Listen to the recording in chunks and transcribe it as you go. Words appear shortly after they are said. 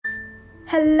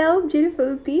Hello,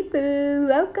 beautiful people.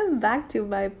 Welcome back to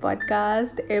my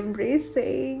podcast,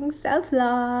 Embracing Self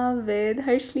Love with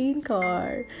Harshleen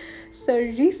Kaur. So,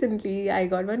 recently I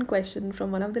got one question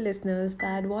from one of the listeners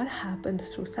that what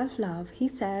happens through self love. He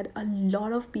said a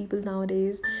lot of people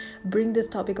nowadays bring this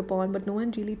topic upon, but no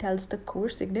one really tells the core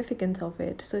significance of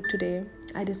it. So, today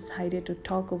I decided to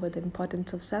talk over the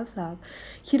importance of self love.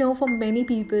 For many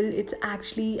people, it's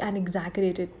actually an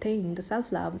exaggerated thing, the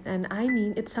self love. And I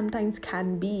mean, it sometimes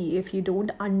can be if you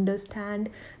don't understand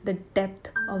the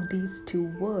depth of these two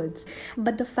words.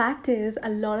 But the fact is, a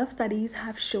lot of studies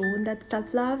have shown that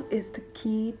self love is the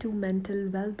key to mental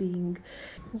well being.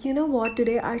 You know what?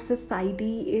 Today, our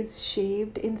society is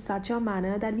shaped in such a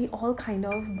manner that we all kind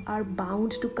of are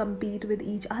bound to compete with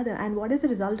each other. And what is the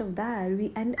result of that?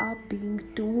 We end up being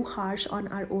too harsh on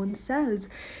our own selves.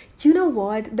 You know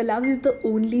what? The love is the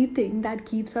only thing that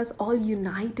keeps us all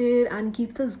united and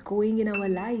keeps us going in our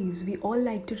lives. We all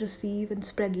like to receive and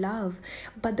spread love.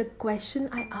 But the question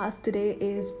I ask today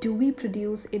is, do we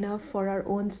produce enough for our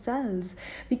own selves?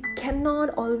 We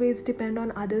cannot always depend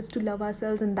on others to love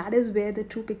ourselves, and that is where the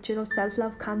true picture of self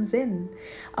love comes in.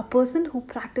 A person who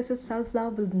practices self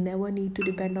love will never need to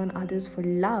depend on others for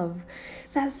love.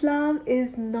 Self love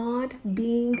is not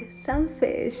being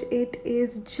selfish, it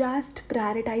is just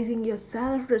prioritizing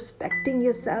yourself, respecting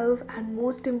yourself, and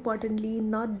most importantly,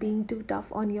 not being too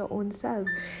tough on your own self.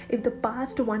 If the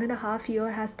past 1.5 year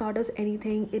has taught us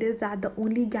anything, it is that the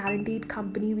only guaranteed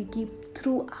company we keep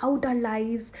throughout our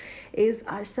lives is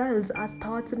ourselves. Our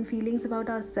thoughts and feelings about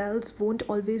ourselves won't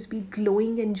always be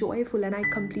glowing and joyful, and I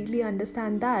completely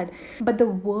understand that. But the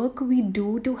work we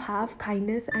do to have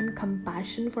kindness and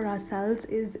compassion for ourselves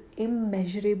is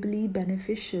immeasurably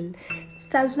beneficial.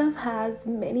 Self love has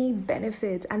many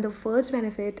benefits, and the first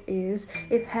benefit is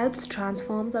it helps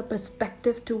transform our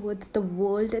perspective towards the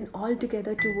world and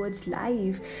altogether towards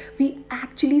life. We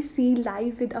actually see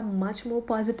life with a much more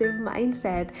positive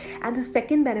mindset. And the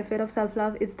second benefit of self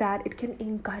love is that it can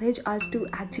encourage us to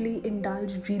actually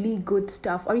indulge really good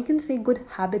stuff, or you can say good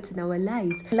habits in our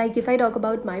lives. Like, if I talk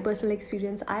about my personal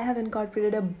experience, I have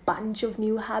incorporated a bunch of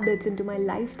new habits into my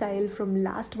lifestyle from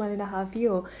last 1.5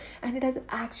 year, and it has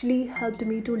actually helped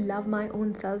me to love my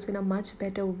own self in a much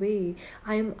better way.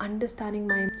 I am understanding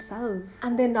myself.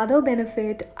 And the another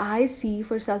benefit I see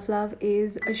for self love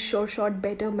is a short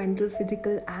better mental,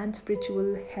 physical, and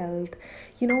spiritual health.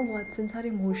 You know what? Since our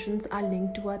emotions are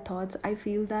linked to our thoughts, I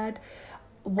feel that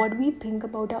what we think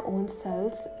about our own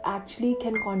selves actually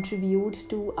can contribute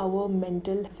to our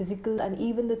mental, physical, and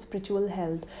even the spiritual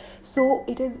health. So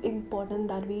it is important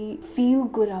that we feel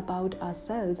good about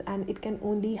ourselves, and it can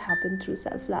only happen through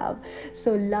self love.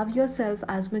 So love yourself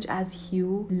as much as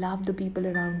you love the people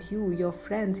around you, your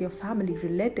friends, your family,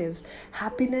 relatives.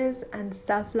 Happiness and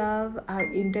self love are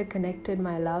interconnected,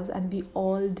 my loves, and we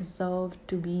all deserve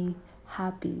to be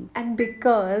happy. And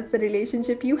because the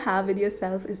relationship you have with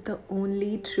yourself is the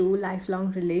only true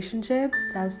lifelong relationship,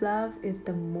 self love is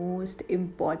the most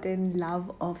important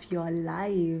love of your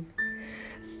life.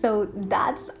 So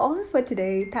that's all for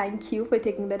today. Thank you for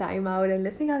taking the time out and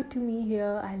listening out to me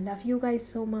here. I love you guys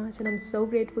so much, and I'm so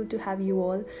grateful to have you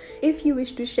all. If you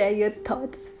wish to share your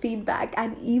thoughts, feedback,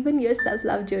 and even your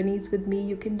self-love journeys with me,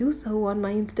 you can do so on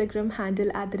my Instagram handle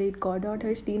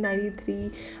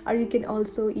 @god.hershly93, or you can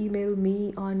also email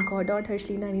me on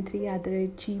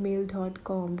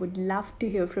god.hershly93@gmail.com. Would love to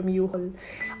hear from you all.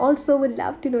 Also, would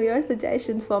love to know your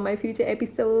suggestions for my future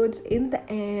episodes. In the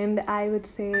end, I would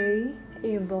say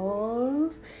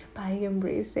evolve by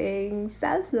embracing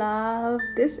self-love.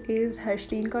 This is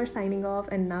Harshleen Kaur signing off,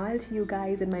 and now I'll see you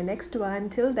guys in my next one.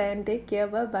 Till then, take care,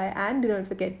 bye bye, and do not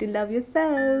forget to love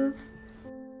yourself.